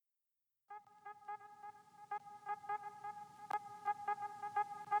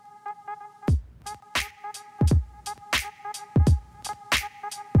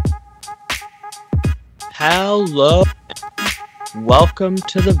Hello, welcome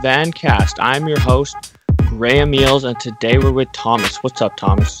to the Vancast. I'm your host, Graham Eels, and today we're with Thomas. What's up,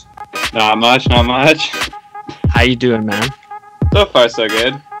 Thomas? Not much, not much. How you doing, man? So far, so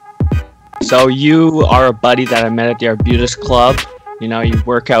good. So you are a buddy that I met at the Arbutus Club. You know, you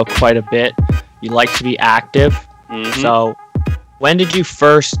work out quite a bit. You like to be active. Mm-hmm. So when did you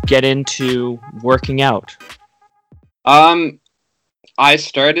first get into working out? It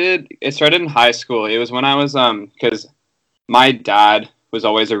started in high school. It was when I was, because my dad was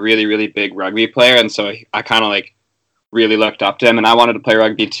always a really, really big rugby player, and so I kind of like really looked up to him, and I wanted to play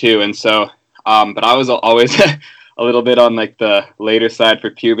rugby too, and so, but I was always a little bit on like the later side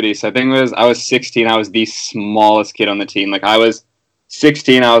for puberty. So I think I was 16. I was the smallest kid on the team. Like I was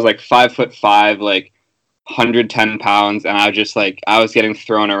 16. I was like 5'5", like 110 pounds, and I was getting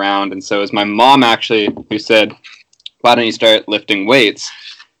thrown around. And so it was my mom actually who said, "Why don't you start lifting weights?"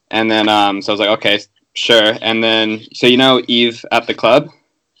 And then so I was like, "Okay, sure." And then so Eve at the club.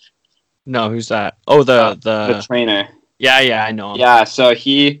 No, who's that? Oh, the trainer. Yeah, I know him. Yeah, so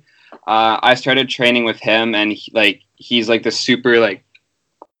I started training with him, and he's like the super like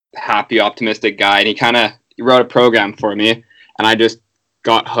happy, optimistic guy, and he wrote a program for me, and I just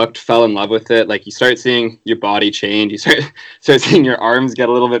got hooked, fell in love with it. Like you start seeing your body change, you start seeing your arms get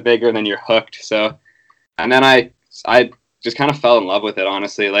a little bit bigger, and then you're hooked. So, and then I just kind of fell in love with it,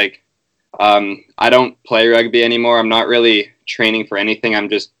 honestly. Like, I don't play rugby anymore. I'm not really training for anything. I'm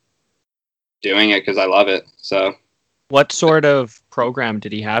just doing it because I love it. So. What sort of program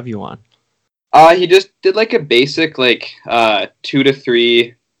did he have you on? He just did like a basic 2 to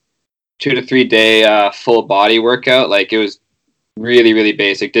 3 day full body workout. Like it was really, really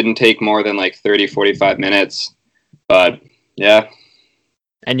basic. Didn't take more than like 30-45 minutes. But yeah.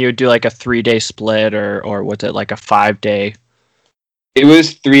 And you would do like a 3-day split or was it like a 5-day? It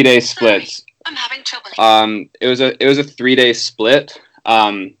was 3-day splits. Sorry, I'm having trouble. It was a 3-day split.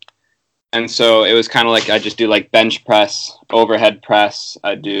 And so it was kind of like I just do like bench press, overhead press.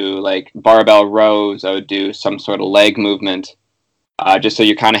 I'd do like barbell rows. I would do some sort of leg movement, just so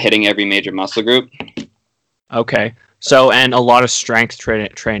you're kind of hitting every major muscle group. Okay. So, and a lot of strength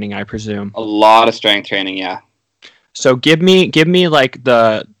training, I presume. A lot of strength training, yeah. So give me like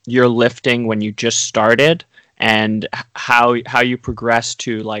your lifting when you just started and how you progressed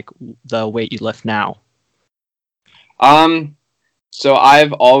to like the weight you lift now. So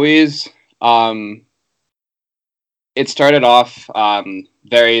I've always it started off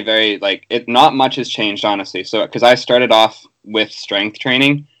very, very not much has changed, honestly. So because I started off with strength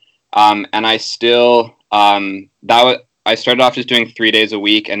training, and I still I started off just doing 3 days a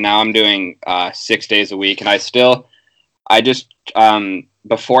week, and now I'm doing 6 days a week, and I just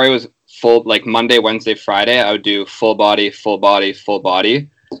before it was full, like Monday, Wednesday, Friday, I would do full body, full body, full body,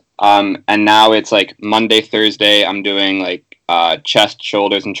 and now it's like Monday, Thursday, I'm doing like chest,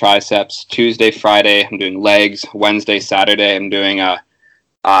 shoulders, and triceps. Tuesday, Friday, I'm doing legs. Wednesday, Saturday, I'm doing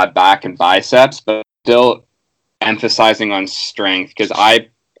back and biceps, but still emphasizing on strength because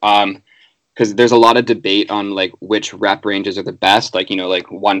there's a lot of debate on like which rep ranges are the best. Like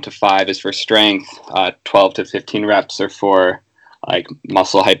 1 to 5 is for strength, 12 to 15 reps are for like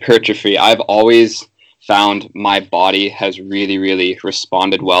muscle hypertrophy. I've always found my body has really, really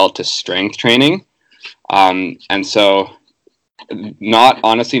responded well to strength training, and so. Not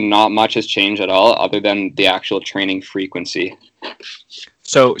much has changed at all, other than the actual training frequency.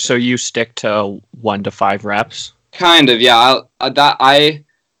 So you stick to 1 to 5 reps? Kind of, yeah.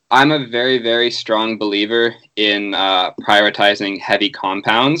 I'm a very, very strong believer in prioritizing heavy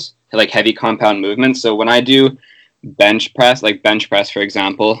compounds, like heavy compound movements. So when I do bench press, for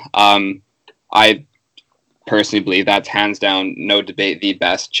example, I personally believe that's hands down, no debate, the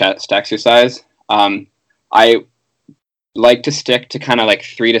best chest exercise. I like to stick to kind of like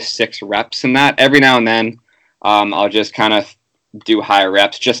 3 to 6 reps in that. Every now and then, I'll just kind of do higher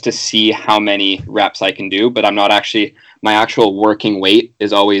reps just to see how many reps I can do. But I'm not actually, my actual working weight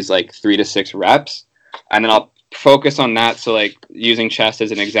is always like 3 to 6 reps. And then I'll focus on that. So like using chest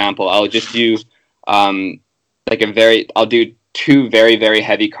as an example, I'll just do I'll do 2 very, very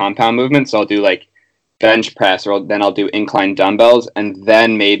heavy compound movements. So I'll do like bench press, or then I'll do incline dumbbells, and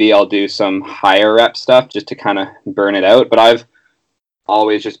then maybe I'll do some higher rep stuff just to kind of burn it out. But I've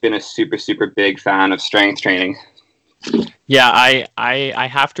always just been a super, super big fan of strength training. Yeah, I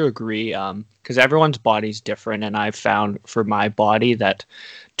have to agree, because everyone's body's different, and I've found for my body that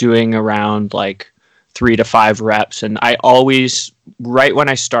doing around like 3 to 5 reps. And I always, right when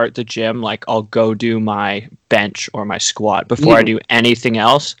I start the gym, like I'll go do my bench or my squat before I do anything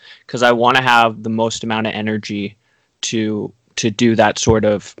else, because I want to have the most amount of energy to do that sort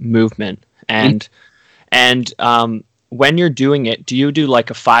of movement. And when you're doing it, do you do like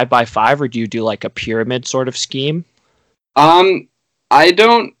a 5x5 or do you do like a pyramid sort of scheme? I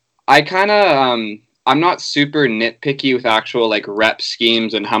don't. I kind of I'm not super nitpicky with actual like rep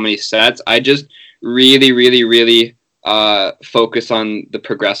schemes and how many sets. I just really, really, really focus on the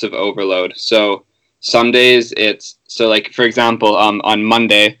progressive overload. So some days it's like for example, on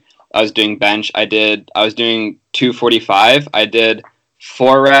Monday I was doing bench. I was doing 245. I did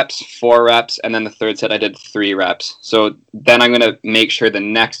 4 reps, and then the third set I did 3 reps. So then I'm gonna make sure the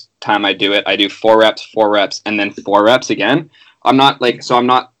next time I do it, I do 4 reps, and then 4 reps again. I'm not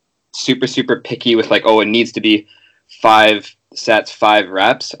super super picky with like, oh, it needs to be 5 sets, 5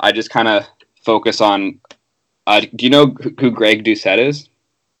 reps. I just kind of focus on. Do you know who Greg Doucette is?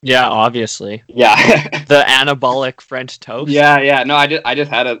 Yeah, obviously. Yeah. The anabolic French toast. Yeah. No, I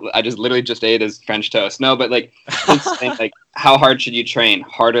just literally just ate his French toast. No, but like, it's saying, like, how hard should you train?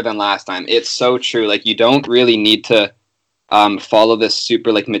 Harder than last time. It's so true. Like, you don't really need to follow this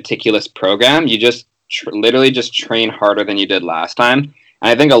super like meticulous program. You just literally just train harder than you did last time. And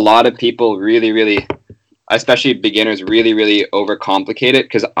I think a lot of people really, really, especially beginners, really, really overcomplicate it.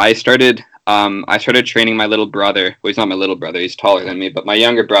 Because I started training my little brother. Well, he's not my little brother. He's taller than me, but my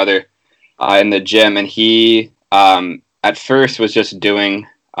younger brother in the gym, and he at first was just doing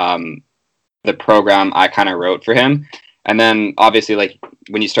the program I kind of wrote for him. And then obviously, like,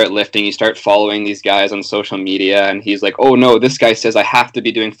 when you start lifting, you start following these guys on social media, and he's like, oh no, this guy says I have to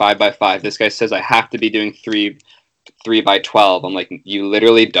be doing 5x5. This guy says I have to be doing 3x12. I'm like, you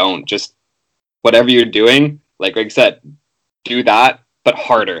literally don't. Just whatever you're doing, like Greg said, do that, but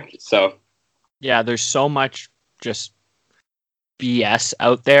harder. So yeah, there's so much just BS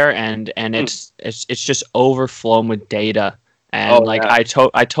out there, and it's just overflowing with data. And I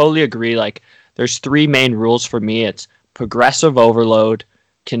totally agree. Like, there's 3 main rules for me. It's progressive overload,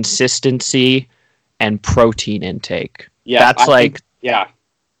 consistency, and protein intake. Yeah,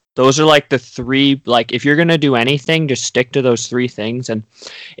 those are like the 3, like, if you're going to do anything, just stick to those 3 things. And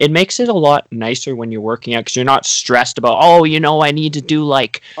it makes it a lot nicer when you're working out, because you're not stressed about, I need to do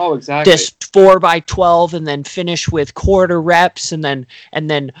like this 4x12 and then finish with quarter reps and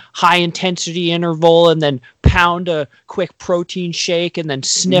then high intensity interval and then pound a quick protein shake and then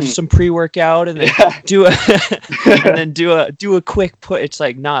sniff some pre-workout and then do a quick put. It's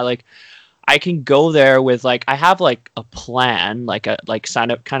like, nah, like, I can go there with like, I have like a plan, like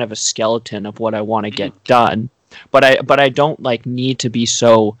kind of a skeleton of what I want to get done, but I don't like need to be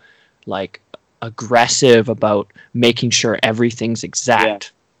so like aggressive about making sure everything's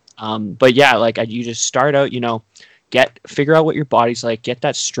exact. But yeah, like you just start out, figure out what your body's like, get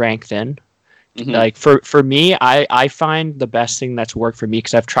that strength in. Like for me, I find the best thing that's worked for me,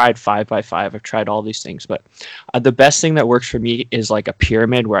 because I've tried 5x5, I've tried all these things, but the best thing that works for me is like a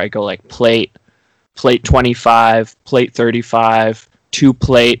pyramid where I go like plate 25, plate 35, 2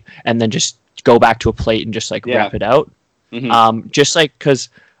 plate, and then just go back to a plate and just like rep it out. Just like, because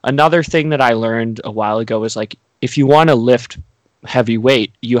another thing that I learned a while ago is like, if you want to lift heavy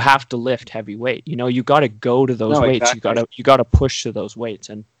weight, you have to lift heavy weight. You got to go to those weights. Exactly. You got to push to those weights.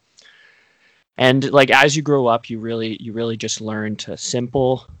 And like, as you grow up, you really just learn to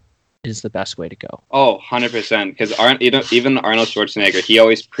simple is the best way to go. Oh, 100%. Because even Arnold Schwarzenegger, he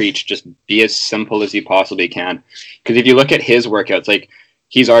always preached just be as simple as you possibly can. Because if you look at his workouts, like,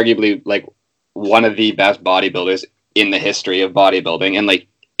 he's arguably like one of the best bodybuilders in the history of bodybuilding. And like,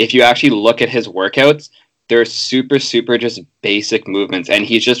 if you actually look at his workouts, they're super, super just basic movements. And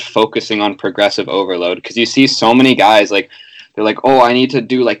he's just focusing on progressive overload. Because you see so many guys, like, they're like, oh, I need to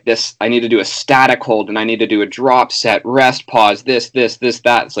do like this. I need to do a static hold, and I need to do a drop set, rest, pause, this,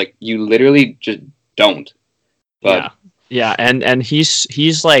 that. It's like, you literally just don't. But yeah, and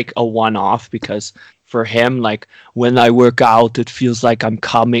he's like a one-off, because for him, like, when I work out, it feels like I'm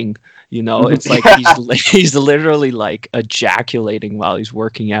coming. It's like he's literally like ejaculating while he's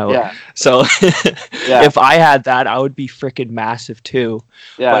working out. Yeah. So if I had that, I would be freaking massive too.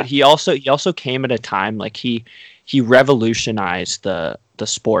 Yeah. But he also came at a time like he revolutionized the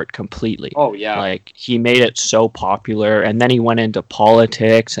sport completely. Oh yeah. Like, he made it so popular, and then he went into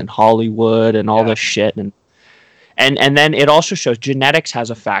politics and Hollywood and all this shit, and then it also shows genetics has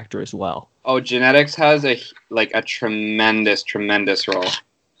a factor as well. Oh, genetics has a tremendous role.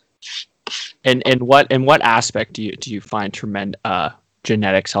 And in what aspect do you find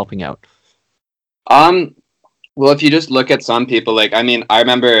genetics helping out? Well, if you just look at some people, like, I mean, I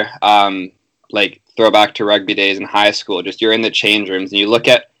remember like throwback to rugby days in high school. Just you're in the change rooms and you look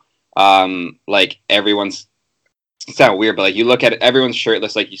at like everyone's. It sounds weird, but like you look at everyone's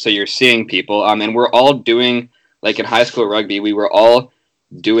shirtless, like so you're seeing people. And we're all doing like in high school rugby, we were all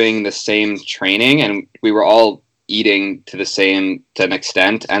doing the same training and we were all eating to an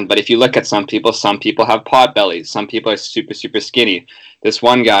extent. But if you look at some people have pot bellies, some people are super super skinny. This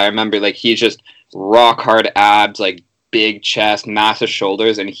one guy, I remember, like he just rock hard abs, like big chest, massive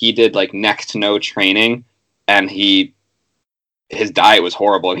shoulders, and he did like next to no training, and his diet was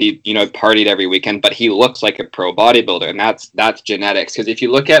horrible. He partied every weekend, but he looks like a pro bodybuilder, and that's genetics. Because if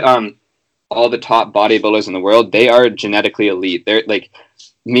you look at all the top bodybuilders in the world, they are genetically elite. They're like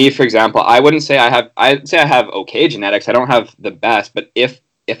me, for example. I'd say I have okay genetics. I don't have the best, but if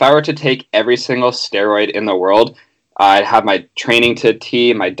I were to take every single steroid in the world, I'd have my training to a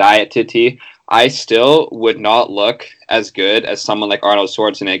T, my diet to a T, I still would not look as good as someone like Arnold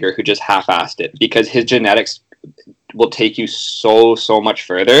Schwarzenegger who just half-assed it, because his genetics will take you so much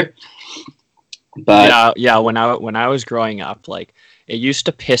further. But yeah, when I was growing up, like it used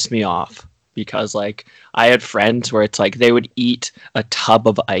to piss me off because like I had friends where it's like they would eat a tub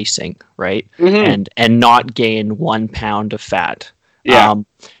of icing, right? Mm-hmm. and not gain 1 pound of fat. Yeah.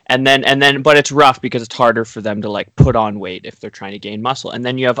 And then but it's rough because it's harder for them to like put on weight if they're trying to gain muscle. And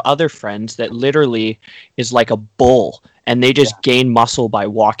then you have other friends that literally is like a bull and they just gain muscle by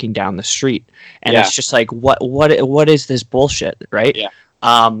walking down the street. And it's just like what is this bullshit, right? Yeah.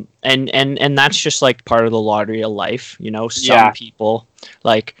 And that's just like part of the lottery of life, some people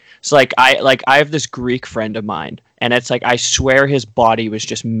like it's like I have this Greek friend of mine, and it's like I swear his body was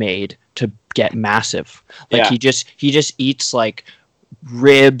just made to get massive. Like he just eats like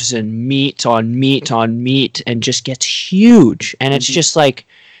ribs and meat on meat on meat and just gets huge. And it's just like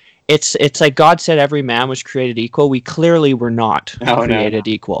it's like God said every man was created equal. We clearly were not created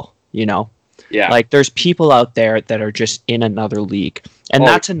equal, Yeah. Like there's people out there that are just in another league. And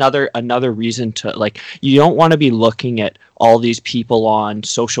that's another reason to like, you don't want to be looking at all these people on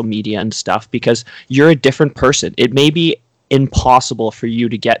social media and stuff because you're a different person. It may be impossible for you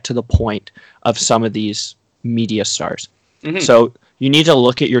to get to the point of some of these media stars. Mm-hmm. So you need to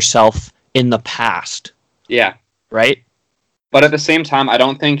look at yourself in the past. Yeah. Right? But at the same time, I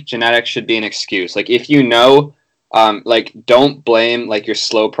don't think genetics should be an excuse. Like if like don't blame like your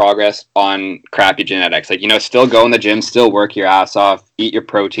slow progress on crappy genetics. Like, still go in the gym, still work your ass off, eat your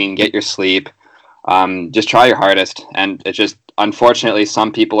protein, get your sleep, just try your hardest. And it's just, unfortunately,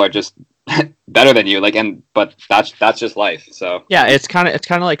 some people are just better than you. But that's just life. So yeah, it's kind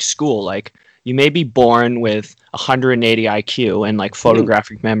of like school. Like you may be born with 180 IQ and like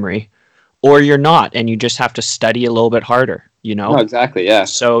photographic memory, or you're not, and you just have to study a little bit harder. No, exactly. Yeah.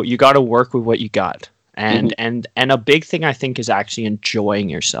 So you got to work with what you got. And a big thing I think is actually enjoying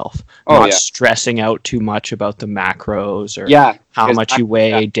yourself, not stressing out too much about the macros or how much you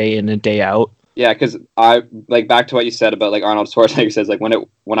weigh day in and day out. Yeah, because I like back to what you said about like Arnold Schwarzenegger says, like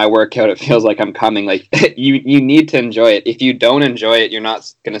when I work out, it feels like I'm coming. Like you need to enjoy it. If you don't enjoy it, you're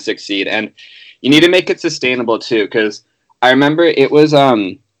not going to succeed, and you need to make it sustainable too. Because I remember it was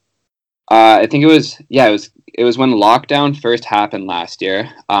I think it was when lockdown first happened last year.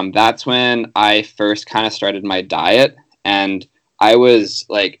 That's when I first kind of started my diet, and I was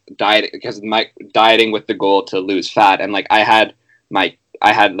like dieting with the goal to lose fat, and like I had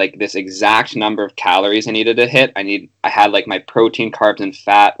like this exact number of calories I needed to hit. I had like my protein, carbs, and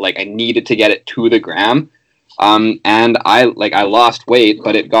fat. Like I needed to get it to the gram, and I lost weight,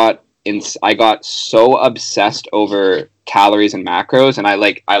 but I got so obsessed over calories and macros, and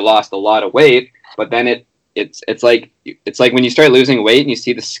I lost a lot of weight, but then it's like when you start losing weight and you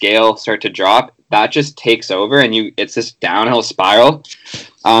see the scale start to drop, that just takes over and it's this downhill spiral.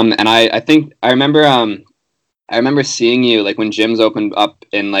 And I remember seeing you like when gyms opened up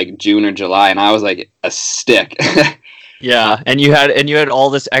in like June or July, and I was like a stick. Yeah, and you had all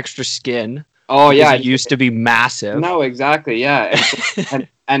this extra skin. Oh yeah, it used to be massive. No, exactly. Yeah.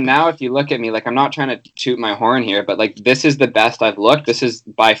 And now if you look at me, like I'm not trying to toot my horn here, but like this is the best I've looked. This is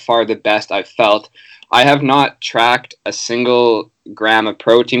by far the best I've felt. I have not tracked a single gram of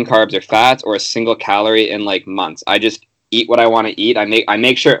protein, carbs, or fats, or a single calorie in like months. I just eat what I want to eat. I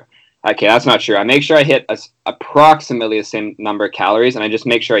make sure. Okay, that's not true. I make sure I hit approximately the same number of calories, and I just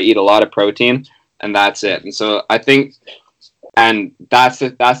make sure I eat a lot of protein, and that's it. And so I think, and that's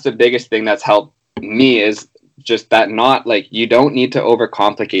the biggest thing that's helped me is just that not like you don't need to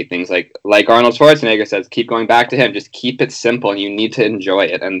overcomplicate things. Like Arnold Schwarzenegger says, keep going back to him. Just keep it simple, and you need to enjoy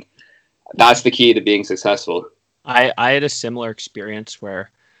it, and that's the key to being successful. I had a similar experience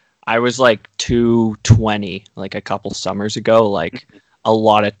where I was like 220 like a couple summers ago. Like a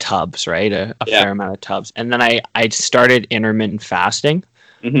lot of tubs, right? A fair amount of tubs. And then I started intermittent fasting.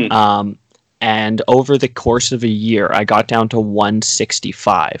 Mm-hmm. And over the course of a year, I got down to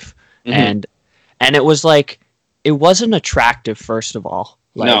 165. Mm-hmm. And it was like, it wasn't attractive, first of all.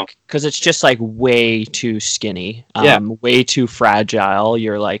 No. Like, because it's just like way too skinny, Yeah. way too fragile.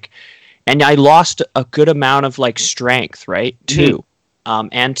 You're like, and I lost a good amount of like strength, right? Too,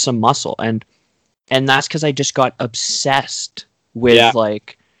 and some muscle. And that's because I just got obsessed with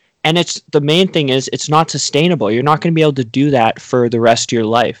like, and it's the main thing is it's not sustainable. You're not going to be able to do that for the rest of your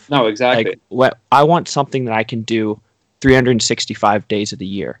life. No, exactly. Like, what I want something that I can do 365 days of the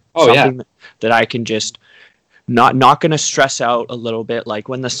year. Oh, something that I can just not going to stress out a little bit. Like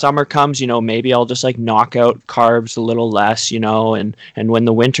when the summer comes, maybe I'll just like knock out carbs a little less, and when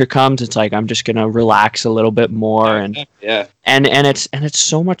the winter comes, it's like I'm just going to relax a little bit more. And it's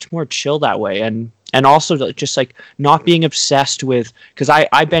so much more chill that way. And also just like not being obsessed with, because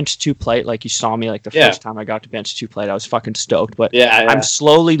I benched 2 plate, like you saw me like the first time I got to bench 2 plate, I was fucking stoked. But I'm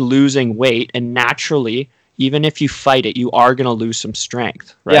slowly losing weight, and naturally, even if you fight it, you are going to lose some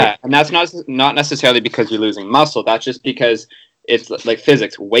strength, right? Yeah, and that's not necessarily because you're losing muscle. That's just because it's like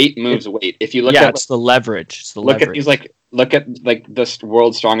physics. Weight moves weight. If you look at it's the leverage. It's the look leverage. at these look at the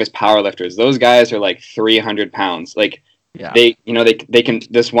world's strongest powerlifters. Those guys are like 300 pounds. Like they can.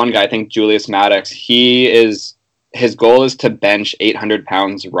 This one guy, I think Julius Maddox, his goal is to bench 800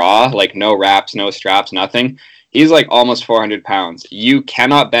 pounds raw, like no wraps, no straps, nothing. He's like almost 400 pounds. You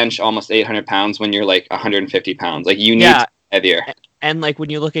cannot bench almost 800 pounds when you're like 150 pounds. Like you need to be heavier. And like when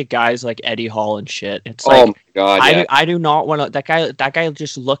you look at guys like Eddie Hall and shit, it's like, oh my god, I do not want to. That guy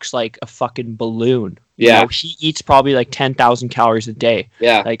just looks like a fucking balloon. You know, he eats probably like 10,000 calories a day.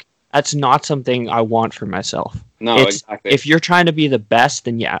 Yeah, like that's not something I want for myself. No, exactly. If you're trying to be the best,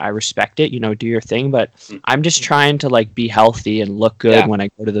 then I respect it. Do your thing. But I'm just trying to like be healthy and look good when I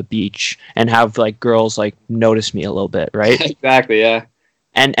go to the beach and have like girls like notice me a little bit, right? Exactly. Yeah.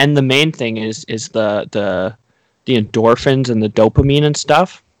 And the main thing is the endorphins and the dopamine and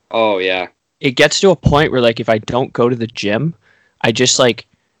stuff. Oh yeah. It gets to a point where like if I don't go to the gym, I just like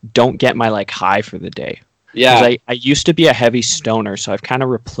don't get my like high for the day. Yeah. Because I used to be a heavy stoner, so I've kind of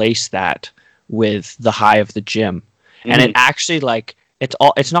replaced that with the high of the gym. And it actually like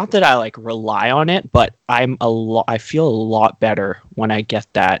it's not that I like rely on it, but I feel a lot better when I get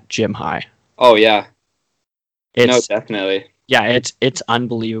that gym high. Oh yeah. No, definitely. Yeah, it's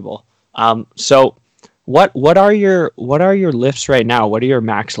unbelievable. So what are your lifts right now? What are your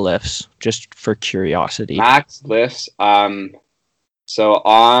max lifts? Just for curiosity. Max lifts. So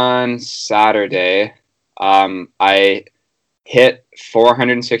on Saturday, I hit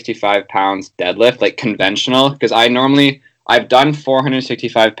 465 pounds deadlift, like conventional, because I've done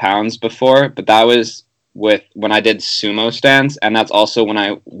 465 pounds before, but that was when I did sumo stance, and that's also when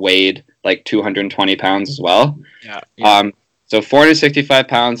I weighed like 220 pounds as well. Yeah. So 465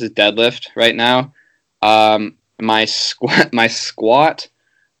 pounds is deadlift right now. My squat,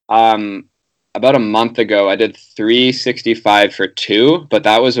 about a month ago, I did 365 for 2, but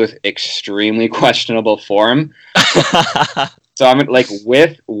that was with extremely questionable form. So I'm like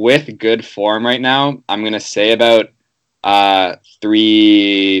with good form right now, I'm going to say about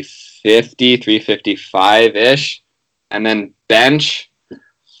 350, 355-ish. And then bench,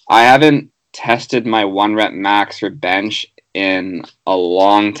 I haven't tested my 1 rep max for bench in a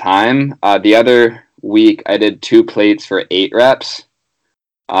long time. The other week I did 2 plates for 8 reps.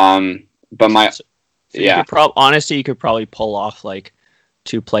 But honestly, you could probably pull off like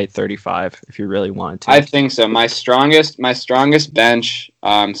 2 plate 35 if you really wanted to. I think so. My strongest bench,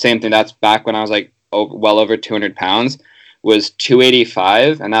 same thing. That's back when I was like well over 200 pounds, was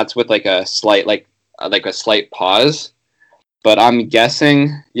 285, and that's with like a slight pause. But I'm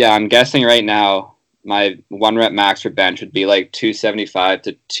guessing right now my 1 rep max for bench would be like 275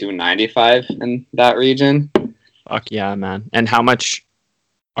 to 295 in that region. Fuck yeah, man! And how much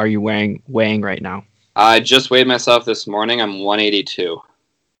are you weighing right now? I just weighed myself this morning. I'm 182.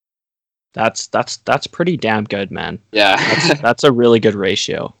 That's pretty damn good, man. Yeah. that's a really good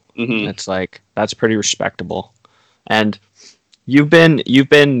ratio. Mm-hmm. It's like that's pretty respectable. And you've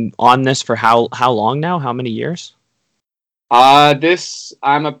been on this for how long now? How many years?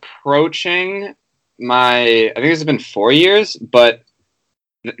 I'm approaching I think this has been 4 years, but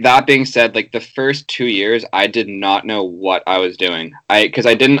that being said, like the first 2 years, I did not know what I was doing. Because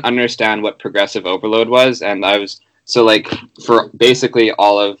I didn't understand what progressive overload was, and so like for basically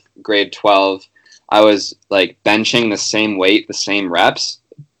all of grade 12, I was like benching the same weight, the same reps,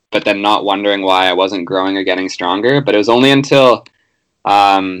 but then not wondering why I wasn't growing or getting stronger. But it was only until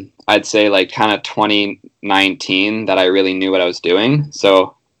I I'd say like kind of 2019 that I really knew what I was doing.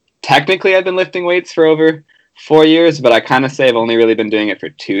 So technically I've been lifting weights for over 4 years, but I kind of say I've only really been doing it for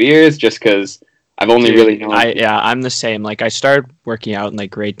 2 years just because I've only really known. I'm the same. Like I started working out in like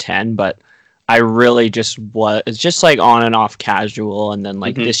grade 10, but I really just was, it's just like on and off casual. And then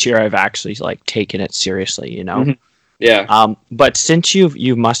like this year I've actually like taken it seriously, you know? Yeah. But since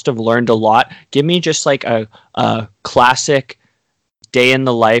you must have learned a lot, give me just like a classic day in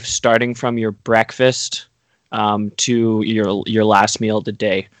the life, starting from your breakfast to your last meal of the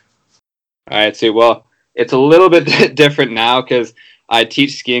day. All right. So, well, it's a little bit different now because I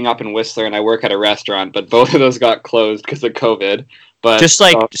teach skiing up in Whistler and I work at a restaurant, but both of those got closed because of COVID. But just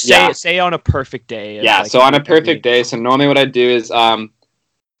like say on a perfect day. Yeah. Like so on a perfect day. So normally what I'd do is I'd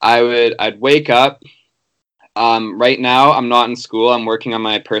wake up. Right now I'm not in school. I'm working on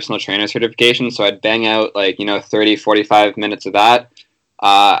my personal trainer certification. So I'd bang out like, 30, 45 minutes of that.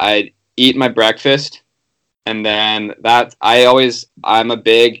 I'd eat my breakfast, and then I'm a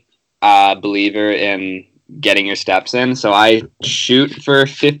big believer in getting your steps in. So I shoot for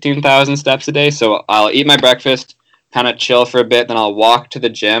 15,000 steps a day. So I'll eat my breakfast, kind of chill for a bit, then I'll walk to the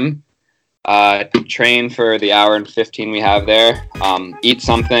gym, train for the hour and 15 we have there, eat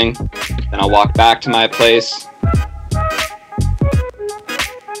something, then I'll walk back to my place.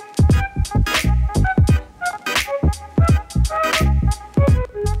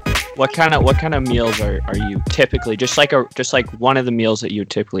 What kind of meals are you typically, just like one of the meals that you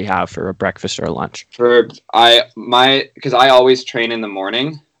typically have for a breakfast or a lunch? Because I always train in the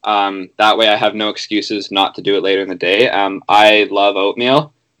morning. That way I have no excuses not to do it later in the day. I love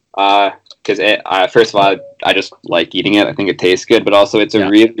oatmeal because first of all, I just like eating it. I think it tastes good, but also it's a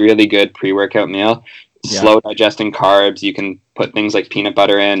really, really good pre-workout meal. Slow digesting carbs. You can put things like peanut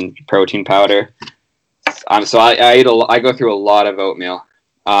butter in, protein powder. So I go through a lot of oatmeal.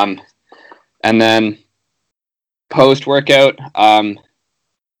 And then post workout,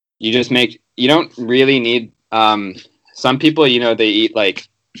 you don't really need, some people, they eat like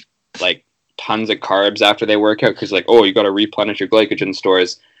tons of carbs after they work out because you got to replenish your glycogen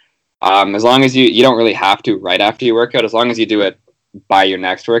stores. As long as you don't really have to right after you work out, as long as you do it by your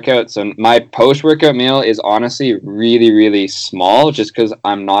next workout. So my post workout meal is honestly really, really small just because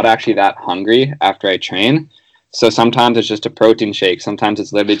I'm not actually that hungry after I train. So sometimes it's just a protein shake. Sometimes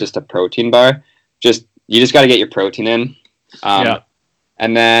it's literally just a protein bar. You just got to get your protein in.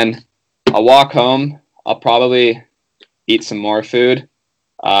 And then I'll walk home. I'll probably eat some more food.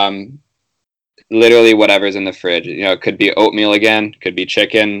 Literally whatever's in the fridge. It could be oatmeal again. Could be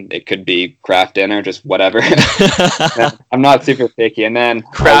chicken. It could be Kraft dinner. Just whatever. I'm not super picky. And then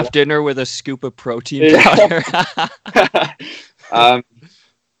Kraft dinner with a scoop of protein powder.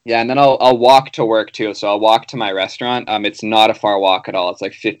 Yeah, and then I'll walk to work too. So I'll walk to my restaurant. It's not a far walk at all. It's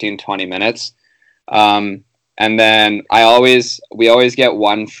like 15, 20 minutes. And then we always get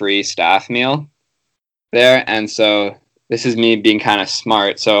one free staff meal there. And so this is me being kind of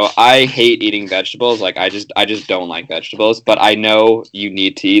smart. So I hate eating vegetables. Like I just don't like vegetables, but I know you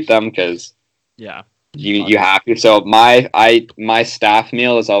need to eat them because you have to. So my staff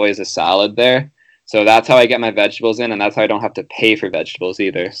meal is always a salad there. So that's how I get my vegetables in, and that's how I don't have to pay for vegetables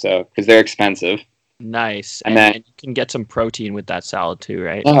either. So because they're expensive. Nice, and then you can get some protein with that salad too,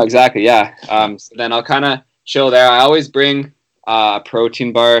 right? Oh, exactly, yeah. So then I'll kind of chill there. I always bring a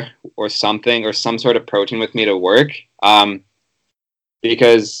protein bar or something or some sort of protein with me to work,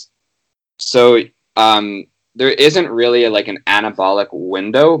 because there isn't really like an anabolic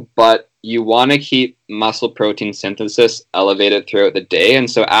window, but you want to keep muscle protein synthesis elevated throughout the day, and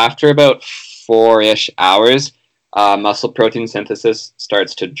so after about 4-ish hours, muscle protein synthesis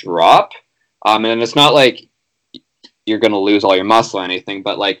starts to drop. And it's not like you're going to lose all your muscle or anything,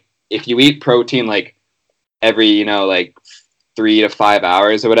 but like if you eat protein like every, 3 to 5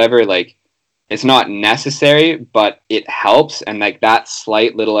 hours or whatever, like it's not necessary, but it helps. And like that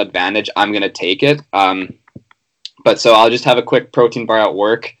slight little advantage, I'm going to take it. But so I'll just have a quick protein bar at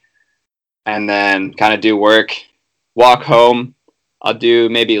work and then kind of do work, walk home. I'll do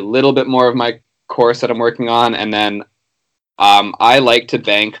maybe a little bit more of my course that I'm working on, and then I like to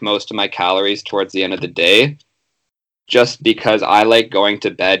bank most of my calories towards the end of the day just because I like going to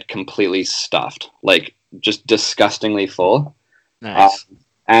bed completely stuffed, like just disgustingly full. Nice.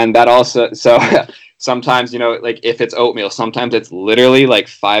 And that also, so sometimes, like if it's oatmeal, sometimes it's literally like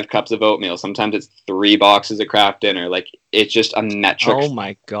 5 cups of oatmeal. Sometimes it's 3 boxes of Kraft dinner. Like it's just a metric. Oh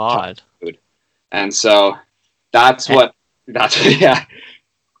my God. Food. And so that's yeah.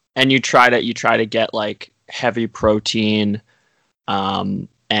 And you try to get like heavy protein,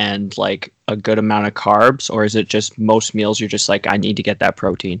 and like a good amount of carbs, or is it just most meals you're just like, I need to get that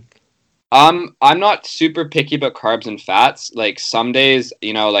protein? I'm not super picky about carbs and fats. Like some days,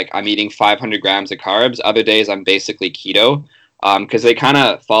 like I'm eating 500 grams of carbs. Other days, I'm basically keto. Because they kind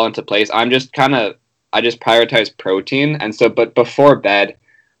of fall into place. I just prioritize protein, and so, but before bed,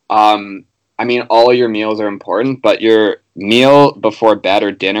 I mean, all your meals are important, but your meal before bed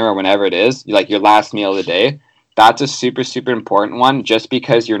or dinner or whenever it is, like your last meal of the day, that's a super, super important one just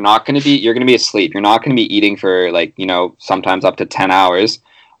because you're going to be asleep. You're not going to be eating for like, sometimes up to 10 hours.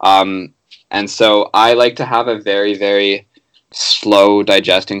 And so I like to have a very, very slow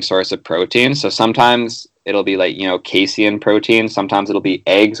digesting source of protein. So sometimes it'll be like, casein protein. Sometimes it'll be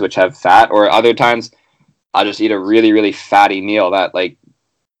eggs, which have fat, or other times I'll just eat a really, really fatty meal that like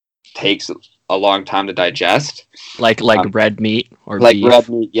takes a long time to digest. Like red meat or like beef. Red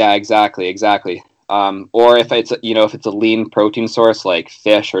meat. Yeah, exactly. Or if it's if it's a lean protein source like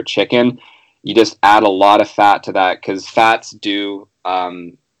fish or chicken, you just add a lot of fat to that because fats do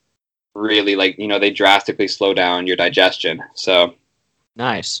really like they drastically slow down your digestion. So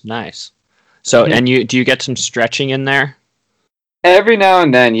nice. So and do you get some stretching in there? Every now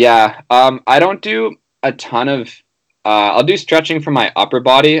and then, yeah. I don't do a ton of. I'll do stretching for my upper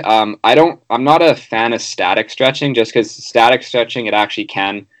body. I'm not a fan of static stretching, just because static stretching it actually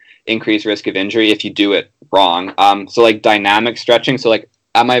can increase risk of injury if you do it wrong. So like dynamic stretching. So like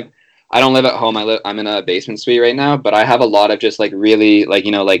I don't live at home. I'm in a basement suite right now, but I have a lot of just like really like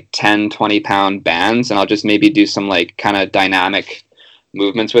 10, 20-pound bands, and I'll just maybe do some like kind of dynamic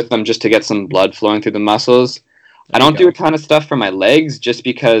movements with them just to get some blood flowing through the muscles. I don't do a ton of stuff for my legs just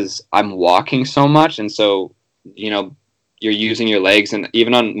because I'm walking so much, and so you're using your legs, and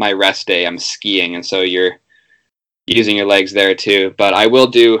even on my rest day I'm skiing, and so you're using your legs there too. But I will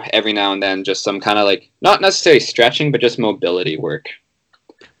do every now and then just some kind of like not necessarily stretching, but just mobility work.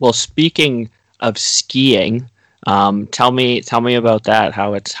 Well, speaking of skiing, tell me about that.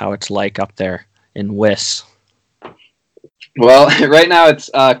 How it's like up there in Wiss. Well, right now it's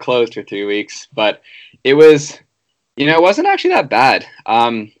closed for 3 weeks, but it was, it wasn't actually that bad.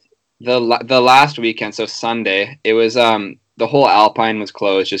 The last weekend, so Sunday, it was the whole Alpine was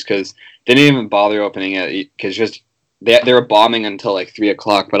closed just because they didn't even bother opening it because just they were bombing until like 3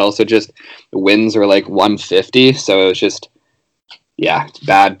 o'clock, but also just the winds were like 150, so it was just it's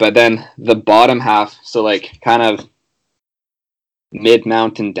bad. But then the bottom half, so like kind of mid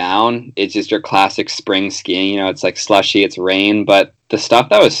mountain down, it's just your classic spring skiing. It's like slushy, it's rain, but the stuff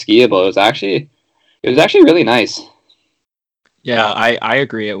that was skiable, it was actually really nice. Yeah, I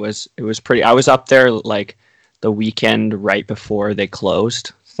agree. It was pretty. I was up there like the weekend right before they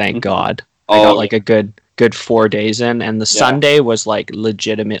closed. Thank God. I got like a good 4 days in, and the Sunday was like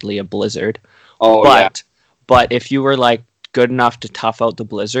legitimately a blizzard. But if you were like good enough to tough out the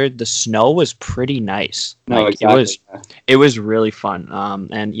blizzard, the snow was pretty nice. No, like, exactly. It was really fun.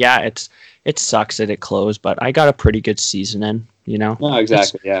 And yeah, it sucks that it closed, but I got a pretty good season in. No,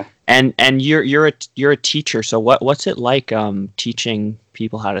 exactly. Yeah. And you're a teacher, so what's it like teaching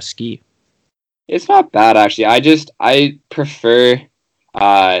people how to ski? It's not bad actually. I prefer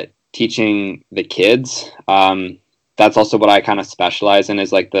teaching the kids. That's also what I kind of specialize in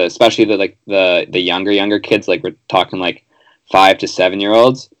is like especially the younger kids, like we're talking like 5 to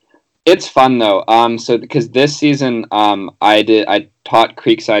 7-year-olds. It's fun though. So because this season I taught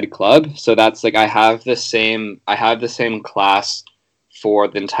Creekside Club, so that's like I have the same class for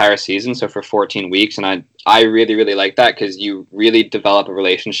the entire season, so for 14 weeks, and I really, really like that because you really develop a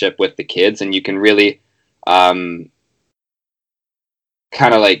relationship with the kids, and you can really kind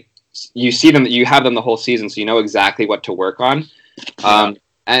of like you see them, you have them the whole season, so you know exactly what to work on. And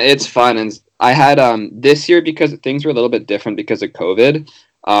it's fun. And I had this year, because things were a little bit different because of COVID,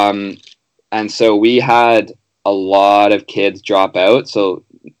 and so we had a lot of kids drop out. So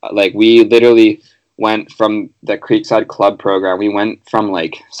like we literally went from the Creekside Club program, we went from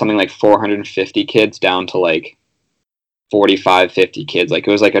like something like 450 kids down to like 45, 50 kids. Like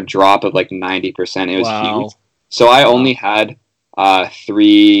it was like a drop of like 90%. It was huge. So I only had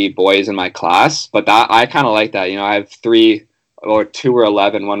 3 boys in my class, but that I kind of like that. I have 3, or 2 were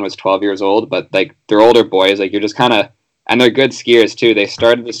 11, one was 12 years old, but like they're older boys. Like you're just kind of, and they're good skiers too. They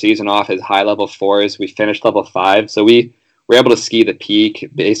started the season off as high level 4s. We finished level 5, so we were able to ski the peak,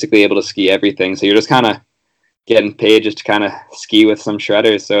 basically able to ski everything. So you're just kind of getting paid just to kind of ski with some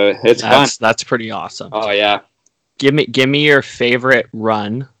shredders. So it's fun. That's pretty awesome. Oh yeah. Give me your favorite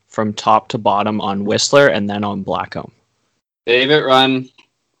run from top to bottom on Whistler and then on Blackcomb. Favorite run,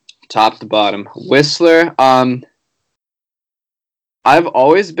 top to bottom. Whistler. I've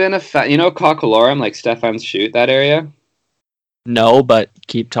always been a fan. Cockalorum, like Stefan's Chute, that area. No, but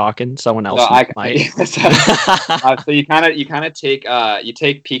keep talking. Someone else might. So you kind of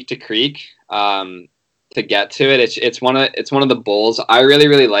take Peak to Creek to get to it. It's one of the bowls. I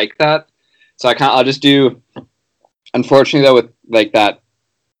really like that. So I'll just do. Unfortunately, though, with like that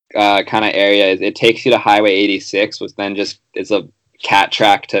kind of area, it takes you to Highway 86, which then just is a cat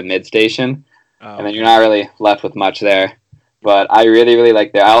track to Mid Station, and then you're not really left with much there. But I really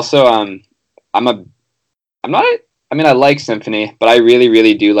like there. I also I like Symphony, but I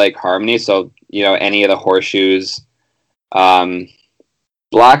really do like Harmony. So any of the horseshoes,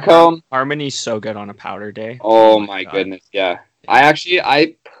 Blackcomb. Harmony's so good on a powder day. Oh my goodness, yeah.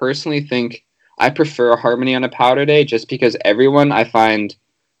 I personally think I prefer Harmony on a powder day just because everyone I find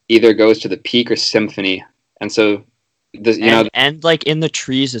either goes to the Peak or Symphony, and so and like in the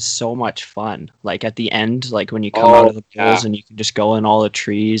trees is so much fun. Like at the end, like when you come out of the bowls and you can just go in all the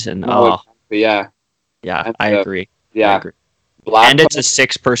trees and yeah, I agree. Yeah, I agree. And it's a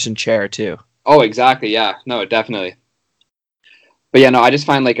 6-person chair too. Oh, exactly. Yeah, no, definitely. But yeah, no, I just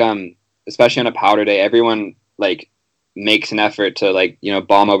find like especially on a powder day, everyone like makes an effort to like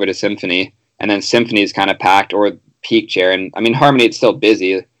bomb over to Symphony, and then Symphony is kind of packed, or Peak chair, and I mean Harmony it's still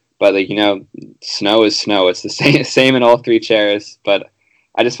busy, but like snow is snow. It's the same in all 3 chairs, but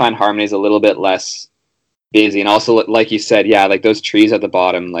I just find Harmony's a little bit less busy, and also like you said, yeah, like those trees at the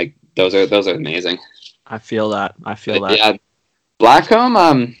bottom, like those are amazing. I feel that. Yeah,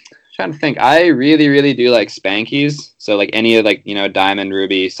 Blackcomb. Trying to think. I really do like Spankies. So like any of like Diamond,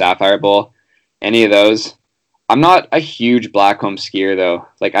 Ruby, Sapphire Bowl, any of those. I'm not a huge Blackcomb skier though.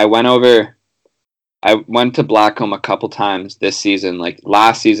 Like I went to Blackcomb a couple times this season. Like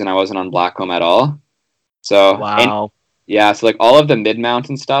last season, I wasn't on Blackcomb at all. So wow. So like all of the mid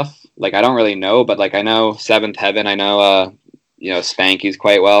mountain stuff, like I don't really know, but like I know Seventh Heaven. I know Spankies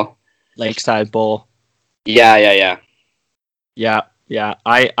quite well. Lakeside Bowl. Yeah. Yeah.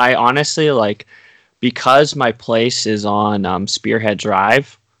 I honestly like, because my place is on Spearhead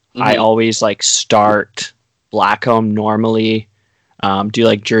Drive, I always like start Blackcomb normally, do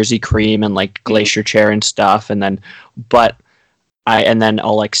like Jersey Cream and like Glacier Chair and stuff, and then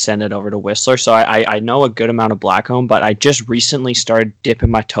I'll like send it over to Whistler. So I know a good amount of Blackcomb, but I just recently started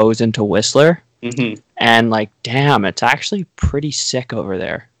dipping my toes into Whistler, and like, damn, it's actually pretty sick over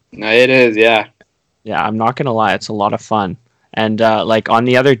there. No, it is, yeah. Yeah, I'm not gonna lie, it's a lot of fun. And like on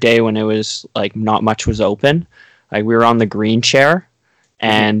the other day when it was like not much was open, like we were on the green chair,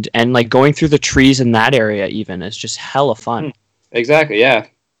 and like going through the trees in that area even is just hella fun. Exactly, yeah.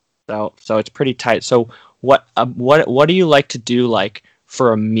 So it's pretty tight. So what do you like to do like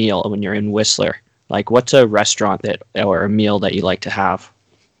for a meal when you're in Whistler? Like what's a restaurant or a meal that you like to have?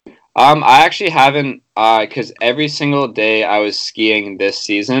 I actually haven't, because every single day I was skiing this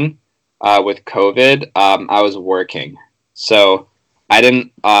season, with COVID, I was working. So I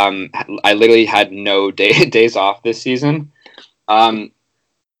didn't, I literally had no days off this season. But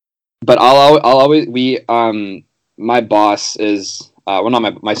I'll always, my boss is, well,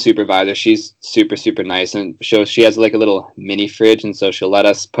 not my supervisor. She's super nice, and she has like a little mini fridge, and so she'll let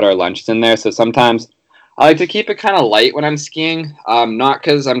us put our lunches in there. So sometimes I like to keep it kind of light when I'm skiing, not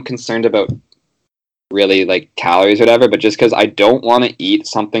because I'm concerned about really like calories or whatever, but just because I don't want to eat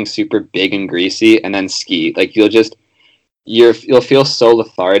something super big and greasy and then ski. Like you'll feel so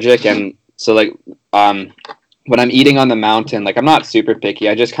lethargic, and so like when I'm eating on the mountain, like I'm not super picky.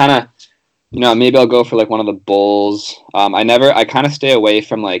 I just kind of maybe I'll go for like one of the bowls. I kind of stay away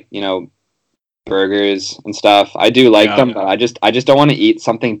from like burgers and stuff. I do like them, but I just don't want to eat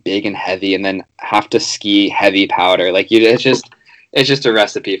something big and heavy and then have to ski heavy powder. Like it's just a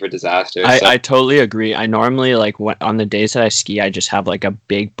recipe for disaster. I totally agree. I normally like on the days that I ski, I just have like a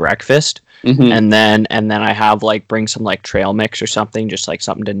big breakfast, and then I have like bring some like trail mix or something, just like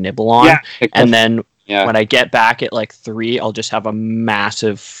something to nibble on. Yeah, and then when I get back at like 3, I'll just have a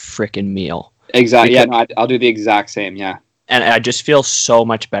massive freaking meal. Exactly. I'll do the exact same. Yeah. And I just feel so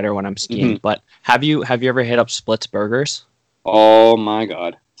much better when I'm skiing. But have you ever hit up Splits Burgers? Oh my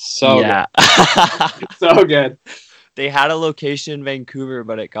god, so good. So good. They had a location in Vancouver,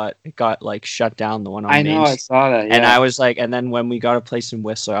 but it got like shut down. The one on I know, I saw that. Yeah. And I was like, and then when we got a place in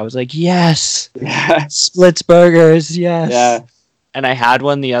Whistler, I was like, yes, Splits Burgers, yes. Yeah. And I had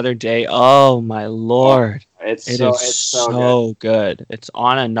one the other day. Oh my lord, it's so good. It's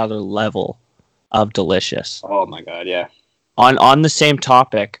on another level of delicious. Oh my god, yeah. On the same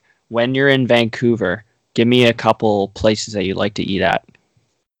topic, when you're in Vancouver, give me a couple places that you like to eat at.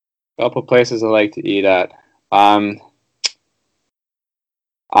 A couple places I like to eat at. I'm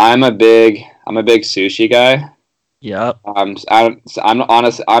a big sushi guy. Yep. I'm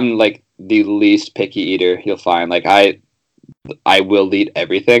honest. I'm like the least picky eater you'll find. Like I will eat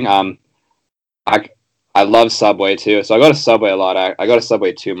everything. I love Subway too, so I go to Subway a lot. I go to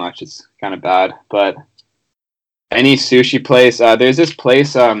Subway too much. It's kind of bad, but any sushi place. There's this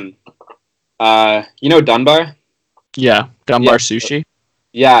place. You know Dunbar? Yeah, Dunbar Sushi.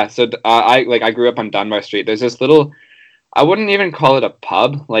 Yeah. So I grew up on Dunbar Street. There's this little. I wouldn't even call it a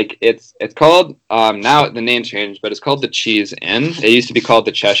pub. Like it's called now the name changed, but it's called the Cheese Inn. It used to be called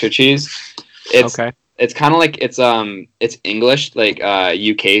the Cheshire Cheese. It's kind of like it's English, like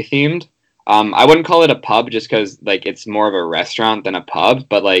UK themed. I wouldn't call it a pub just because like it's more of a restaurant than a pub,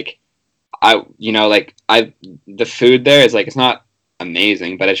 but like the food there is like it's not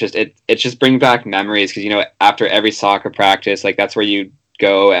amazing, but it just brings back memories because after every soccer practice, like that's where you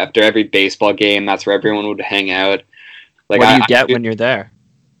go. After every baseball game, that's where everyone would hang out. Like, what do you get when you're there?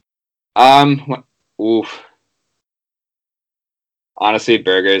 Oof. Honestly,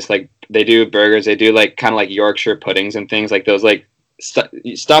 burgers. Like they do burgers. They do like kind of like Yorkshire puddings and things like those. Like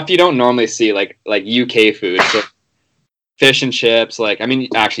stuff you don't normally see. Like UK food. So fish and chips. Like I mean,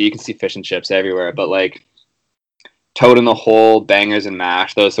 actually, you can see fish and chips everywhere. But like toad in the hole, bangers and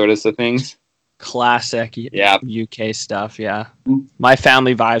mash, those sorts of things. Classic. Yeah. UK stuff. Yeah. My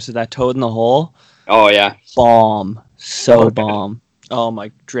family vibes with that toad in the hole. Oh yeah. Bomb. So bomb. Oh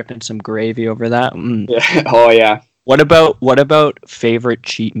my, dripping some gravy over that. Mm. Yeah. Oh yeah. What about favorite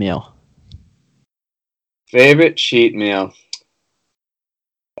cheat meal? Favorite cheat meal.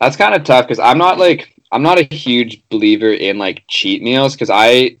 That's kind of tough because I'm not a huge believer in like cheat meals because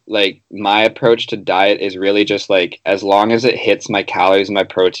I like my approach to diet is really just like as long as it hits my calories and my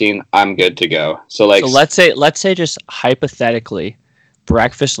protein, I'm good to go. So let's say just hypothetically,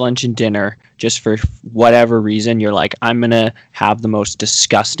 breakfast, lunch, and dinner, just for whatever reason, you're like, I'm gonna have the most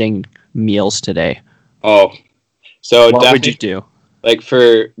disgusting meals today. Oh, so what would you do? Like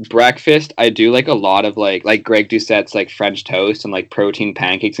for breakfast, I do like a lot of like Greg Doucette's like French toast and like protein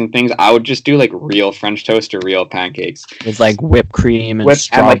pancakes and things. I would just do like real French toast or real pancakes with like whipped cream and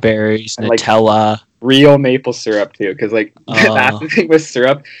strawberries, and Nutella, real maple syrup too. Because like that's the thing with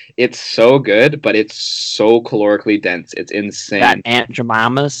syrup, it's so good, but it's so calorically dense. It's insane. That Aunt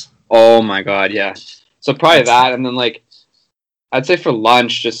Jemima's. Oh my god, yeah. So probably that, and then like I'd say for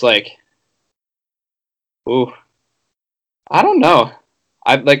lunch, just like, ooh. I don't know.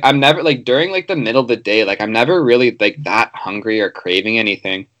 I'm never like during like the middle of the day, like I'm never really like that hungry or craving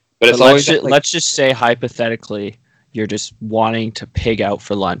anything. But it's always let's just say hypothetically you're just wanting to pig out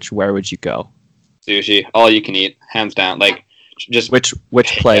for lunch. Where would you go? Sushi, all you can eat, hands down. Like just which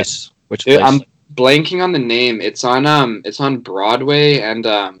place? Which place? I'm blanking on the name. It's on Broadway and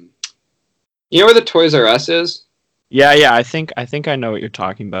you know where the Toys R Us is? Yeah, I think I know what you're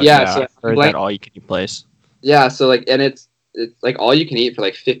talking about. Yeah, so I've heard that all you can eat place. Yeah, so like and it's like all you can eat for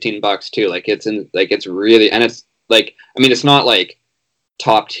like $15 too. Like it's really, and it's like, I mean, it's not like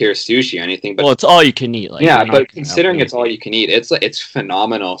top tier sushi or anything, but it's all you can eat. Like yeah, but considering it's all you can eat, it's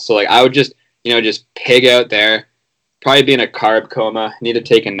phenomenal. So like I would just pig out there, probably be in a carb coma, need to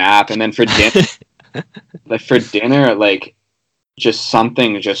take a nap, and then for dinner, like just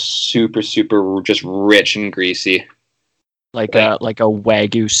something just super just rich and greasy, like a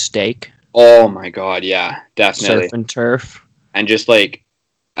Wagyu steak. Oh my god, yeah, definitely. Surf and turf. And just like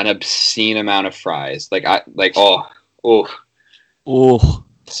an obscene amount of fries. Oh.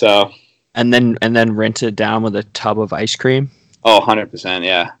 So and then rinse it down with a tub of ice cream. Oh, 100%,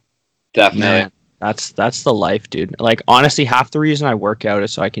 yeah. Definitely. Man, that's the life, dude. Like honestly, half the reason I work out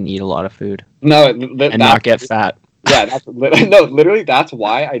is so I can eat a lot of food. No, and not get fat. Yeah, literally that's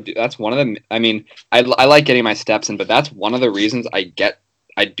why I do. That's one of the. I mean, I like getting my steps in, but that's one of the reasons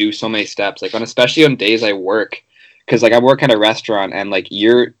I do so many steps, like especially on days I work, because like I work at a restaurant and like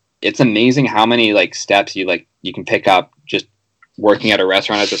it's amazing how many like steps you can pick up just working at a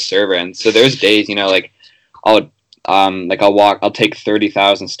restaurant as a server. And so there's days like I'll take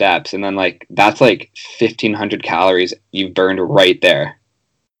 30,000 steps, and then like that's like 1,500 calories you've burned right there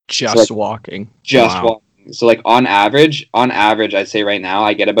just walking. Walking. So like on average I'd say right now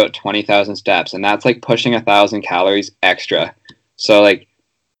I get about 20,000 steps, and that's like pushing 1,000 calories extra. So like,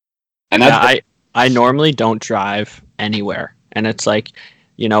 and that's I normally don't drive anywhere, and it's like,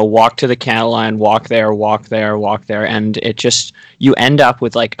 walk to the Canada line, walk there, and it just, you end up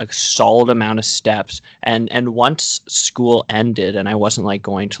with like a solid amount of steps. And once school ended and I wasn't like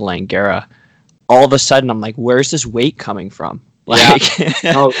going to Langara, all of a sudden I'm like, where's this weight coming from? Like, yeah.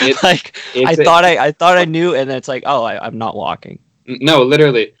 No, I thought I knew, and it's like, oh, I'm not walking. No,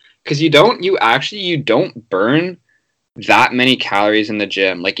 literally, because you don't burn that many calories in the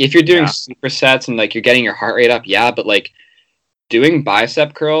gym. Like if you're doing supersets and like you're getting your heart rate up, yeah, but like doing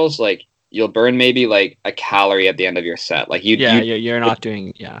bicep curls, like you'll burn maybe like a calorie at the end of your set. Like you're not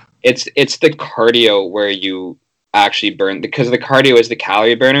doing It's the cardio where you actually burn, because the cardio is the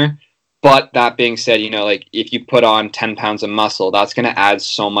calorie burner. But that being said, like if you put on 10 pounds of muscle, that's going to add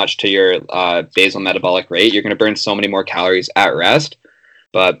so much to your basal metabolic rate. You're going to burn so many more calories at rest.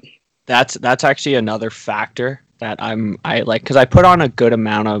 But that's actually another factor that I like, because I put on a good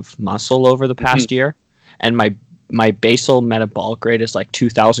amount of muscle over the past year, and my basal metabolic rate is like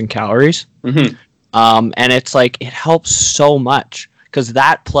 2,000 calories. And it's like, it helps so much, because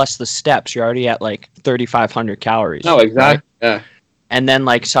that plus the steps, you're already at like 3,500 calories. No, exactly. Right? Yeah. And then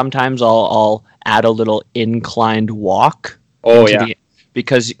like sometimes I'll add a little inclined walk. Oh yeah.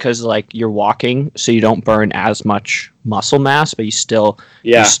 Because like you're walking, so you don't burn as much muscle mass, but you still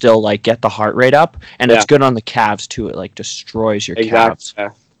like get the heart rate up, and it's good on the calves too. It like destroys your calves.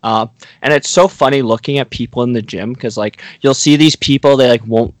 Yeah. And it's so funny looking at people in the gym, because like you'll see these people, they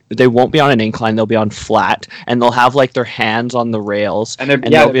won't be on an incline, they'll be on flat, and they'll have like their hands on the rails, and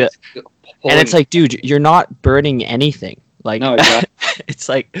it's like, dude, you're not burning anything. Like, no, exactly. It's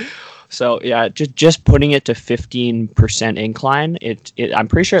like, so yeah, just putting it to 15% incline, I'm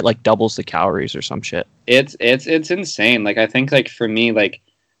pretty sure it like doubles the calories or some shit. It's insane. Like I think like for me, like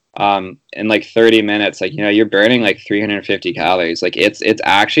in like 30 minutes, like you're burning like 350 calories. Like it's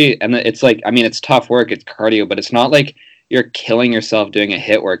actually, and it's like, I mean, it's tough work, it's cardio, but it's not like you're killing yourself doing a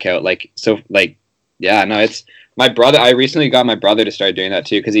HIIT workout. Like, so like, yeah, no, it's my brother. I recently got my brother to start doing that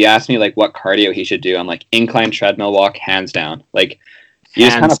too, because he asked me like what cardio he should do. I'm like, incline treadmill walk, hands down. Like you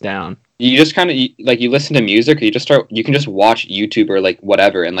just kind of like, you listen to music, or you can just watch YouTube or like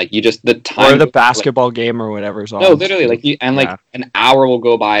whatever, and like you just, the time, or the basketball game or whatever's on. No, literally, like like an hour will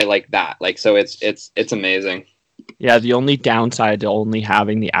go by like that. Like, so it's amazing. Yeah, the only downside to only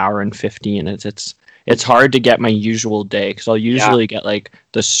having the hour and 15 is it's hard to get my usual day, because I'll usually get like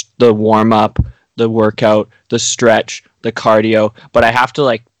the warm up, the workout, the stretch, the cardio, but I have to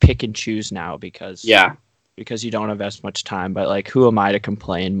like pick and choose now, because you don't have as much time. But like, who am I to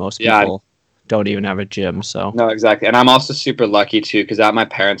complain? Most people don't even have a gym. So no, exactly. And I'm also super lucky too, because at my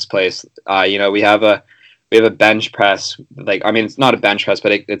parents' place, we have a bench press. Like, I mean, it's not a bench press,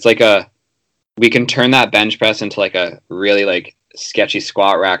 but it's like we can turn that bench press into like a really like sketchy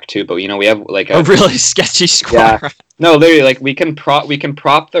squat rack too. But we have like a really sketchy squat rack. No, literally, like we can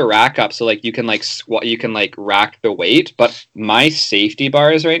prop the rack up, so like you can like squat, you can like rack the weight. But my safety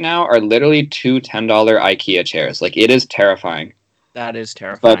bars right now are literally two $10 IKEA chairs. Like, it is terrifying. That is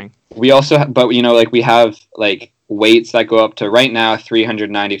terrifying. But we also, like we have like weights that go up to right now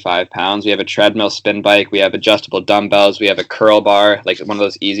 395 pounds. We have a treadmill spin bike. We have adjustable dumbbells. We have a curl bar, like one of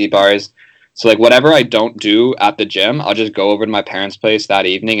those easy bars. So like whatever I don't do at the gym, I'll just go over to my parents' place that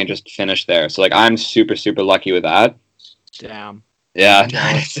evening and just finish there. So like I'm super, super lucky with that. Damn. Yeah.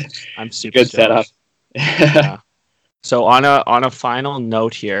 I'm super good setup. Yeah. So on a final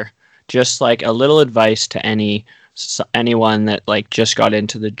note here, just like a little advice to anyone that like just got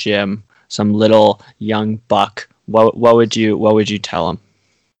into the gym, some little young buck, what would you tell them?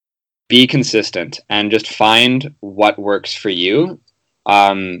 Be consistent and just find what works for you.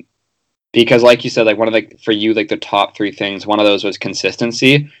 Because like you said, like one of for you, like the top 3 things, one of those was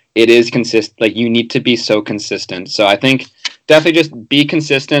consistency. It is consistent. Like, you need to be so consistent. So I think definitely just be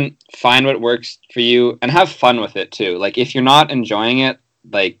consistent, find what works for you, and have fun with it too. Like, if you're not enjoying it,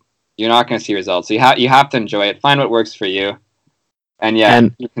 like, you're not going to see results. So you have to enjoy it. Find what works for you. And yeah.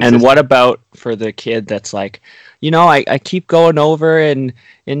 And what about for the kid that's like, I keep going over and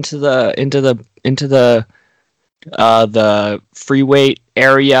into the free weight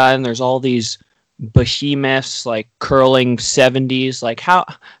area, and there's all these behemoths like curling 70s. Like, how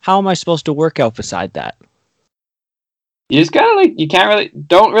am I supposed to work out beside that? You just gotta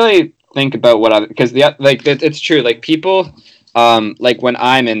don't really think about what other, because it's true. Like, people, like when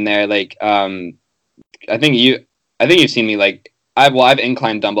I'm in there, like I think you've seen me, like I've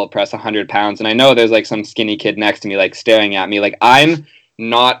incline dumbbell press 100 pounds, and I know there's like some skinny kid next to me like staring at me. Like, I'm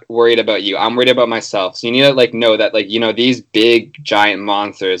not worried about you, I'm worried about myself. So you need to like know that, like, these big giant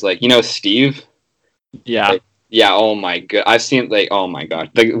monsters, like, Steve. Yeah. Like, yeah. Oh my god. I've seen, like, oh my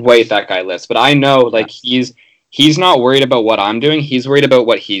god, the weight that guy lifts. But I know, like, he's not worried about what I'm doing. He's worried about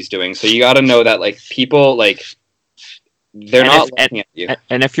what he's doing. So you got to know that, like, people, like, they're not looking at you.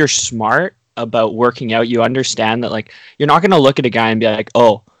 And if you're smart about working out, you understand that, like, you're not going to look at a guy and be like,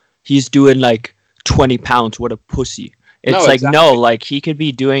 oh, he's doing like 20 pounds. What a pussy. It's no, like, exactly. No, like, he could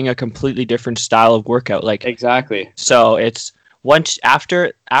be doing a completely different style of workout. Like, exactly. So it's once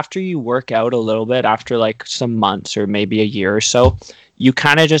after you work out a little bit, after like some months or maybe a year or so, you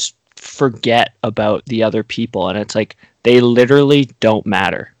kind of just forget about the other people, and it's like they literally don't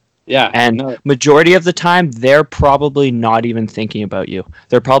matter. Yeah. And majority of the time, they're probably not even thinking about you.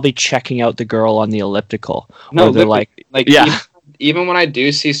 They're probably checking out the girl on the elliptical. No, or they're like yeah. Even when I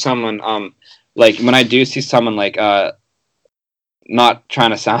do see someone, not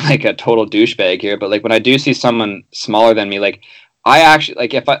trying to sound like a total douchebag here, but like when I do see someone smaller than me, like I actually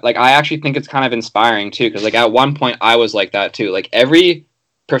I actually think it's kind of inspiring too, because like at one point I was like that too. Like every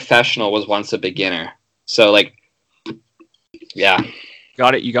professional was once a beginner, so like yeah.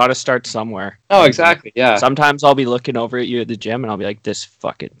 You got to start somewhere. Oh, exactly. Yeah. Sometimes I'll be looking over at you at the gym and I'll be like, this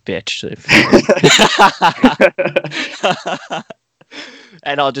fucking bitch.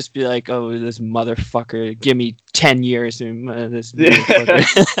 And I'll just be like, oh, this motherfucker, give me 10 years. This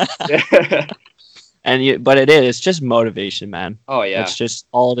motherfucker. But it's just motivation, man. Oh yeah. It's just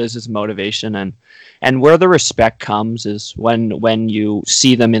all it is motivation, and where the respect comes is when you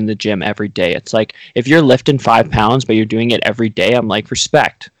see them in the gym every day. It's like if you're lifting 5 pounds but you're doing it every day, I'm like,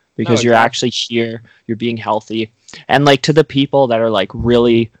 respect, because you're actually here, you're being healthy. And like to the people that are like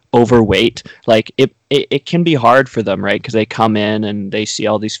really overweight, like it can be hard for them, right? Because they come in and they see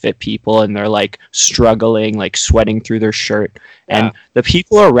all these fit people and they're like struggling, like sweating through their shirt. Yeah. And the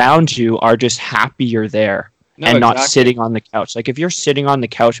people around you are just happy you're there not sitting on the couch. Like if you're sitting on the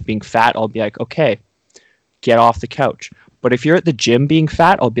couch being fat, I'll be like, okay, get off the couch. But if you're at the gym being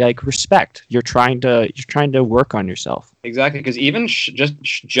fat, I'll be like, respect. You're trying to work on yourself. Exactly, because even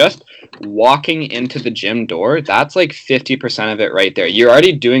just walking into the gym door, that's like 50% of it right there. You're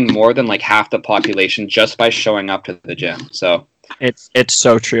already doing more than like half the population just by showing up to the gym. So it's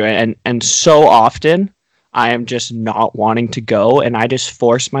so true, and so often I am just not wanting to go, and I just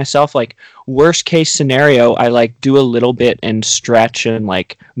force myself. Like worst case scenario, I like do a little bit and stretch and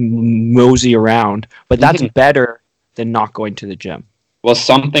like mosey around, but that's better than not going to the gym. Well,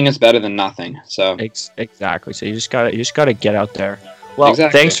 something is better than nothing. So exactly. So you just gotta get out there. Well,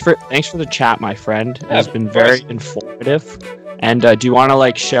 thanks for the chat, my friend. It has been very informative. And do you want to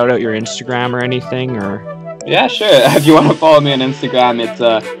like shout out your Instagram or anything, or? Yeah, sure. If you want to follow me on Instagram, it's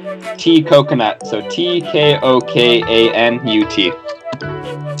tkokanut. So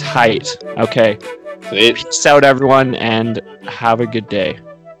TKOKANUT. Tight. Okay. Sweet. Peace out, everyone, and have a good day.